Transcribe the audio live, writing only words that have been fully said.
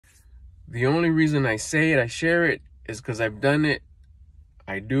The only reason I say it, I share it, is because I've done it,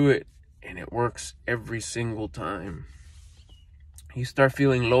 I do it, and it works every single time. You start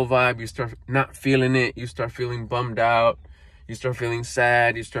feeling low vibe, you start not feeling it, you start feeling bummed out, you start feeling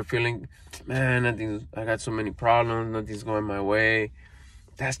sad, you start feeling, man, I got so many problems, nothing's going my way.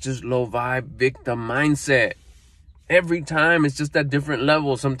 That's just low vibe victim mindset. Every time it's just at different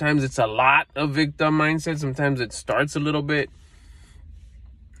levels. Sometimes it's a lot of victim mindset, sometimes it starts a little bit.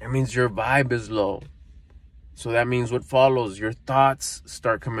 That means your vibe is low. So that means what follows, your thoughts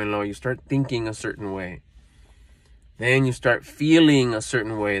start coming low. You start thinking a certain way. Then you start feeling a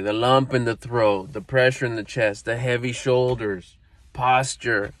certain way. The lump in the throat, the pressure in the chest, the heavy shoulders,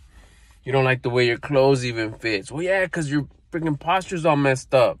 posture. You don't like the way your clothes even fits. Well, yeah, because your freaking posture's all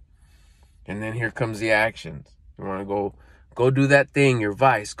messed up. And then here comes the actions. You want to go do that thing, your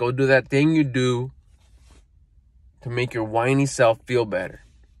vice. Go do that thing you do to make your whiny self feel better.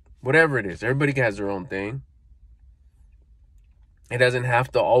 Whatever it is, everybody has their own thing. It doesn't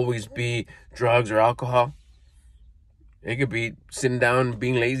have to always be drugs or alcohol. It could be sitting down,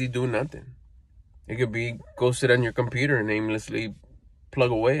 being lazy, doing nothing. It could be go sit on your computer and aimlessly plug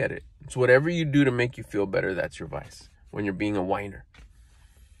away at it. It's whatever you do to make you feel better, that's your vice when you're being a whiner.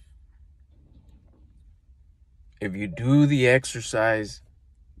 If you do the exercise,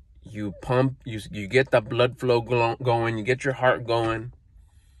 you pump, you get the blood flow going, you get your heart going.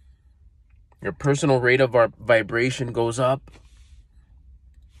 Your personal rate of vibration goes up.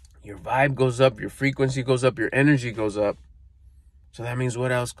 Your vibe goes up, your frequency goes up, your energy goes up. So that means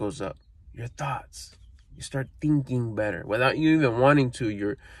what else goes up? Your thoughts. You start thinking better without you even wanting to.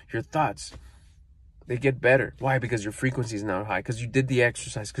 Your thoughts, they get better. Why? Because your frequency is now high. Because you did the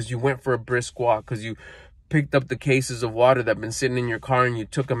exercise. Because you went for a brisk walk. Because you picked up the cases of water that have been sitting in your car and you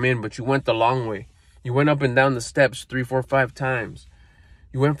took them in, but you went the long way. You went up and down the steps 3, 4, 5 times.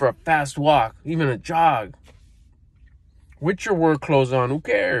 You went for a fast walk, even a jog. With your work clothes on, who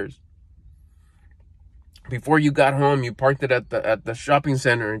cares? Before you got home, you parked it at the shopping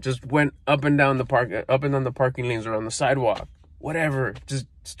center and just went up and down the parking lanes or on the sidewalk. Whatever, just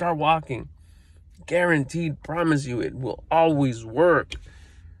start walking. Guaranteed, promise you, it will always work.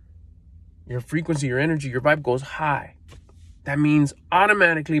 Your frequency, your energy, your vibe goes high. That means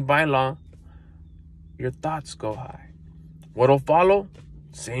automatically, by law, your thoughts go high. What'll follow?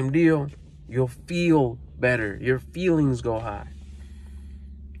 Same deal. You'll feel better. Your feelings go high.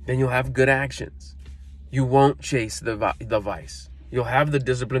 Then you'll have good actions. You won't chase the vice. You'll have the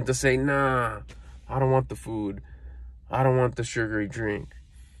discipline to say, nah, I don't want the food. I don't want the sugary drink.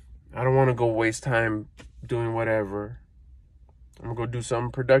 I don't want to go waste time doing whatever. I'm going to go do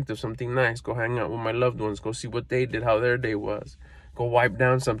something productive, something nice. Go hang out with my loved ones. Go see what they did, how their day was. Go wipe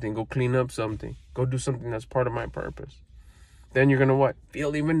down something. Go clean up something. Go do something that's part of my purpose. Then you're going to what?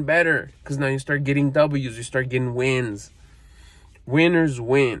 Feel even better. Because now you start getting W's. You start getting wins. Winners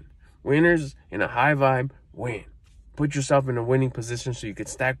win. Winners in a high vibe win. Put yourself in a winning position so you can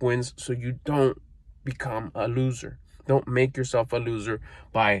stack wins so you don't become a loser. Don't make yourself a loser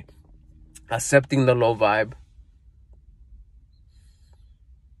by accepting the low vibe,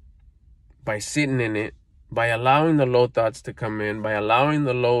 by sitting in it, by allowing the low thoughts to come in, by allowing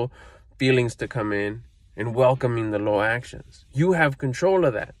the low feelings to come in, and welcoming the low actions. You have control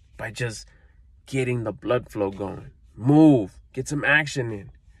of that by just getting the blood flow going. Move, get some action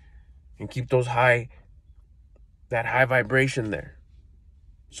in, and keep that high vibration there.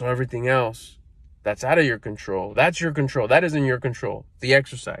 So everything else that's out of your control, that's your control. That is in your control. The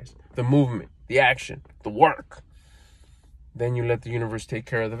exercise, the movement, the action, the work. Then you let the universe take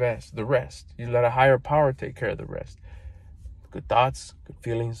care of the rest. You let a higher power take care of the rest. Good thoughts, good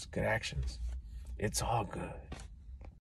feelings, good actions. It's all good.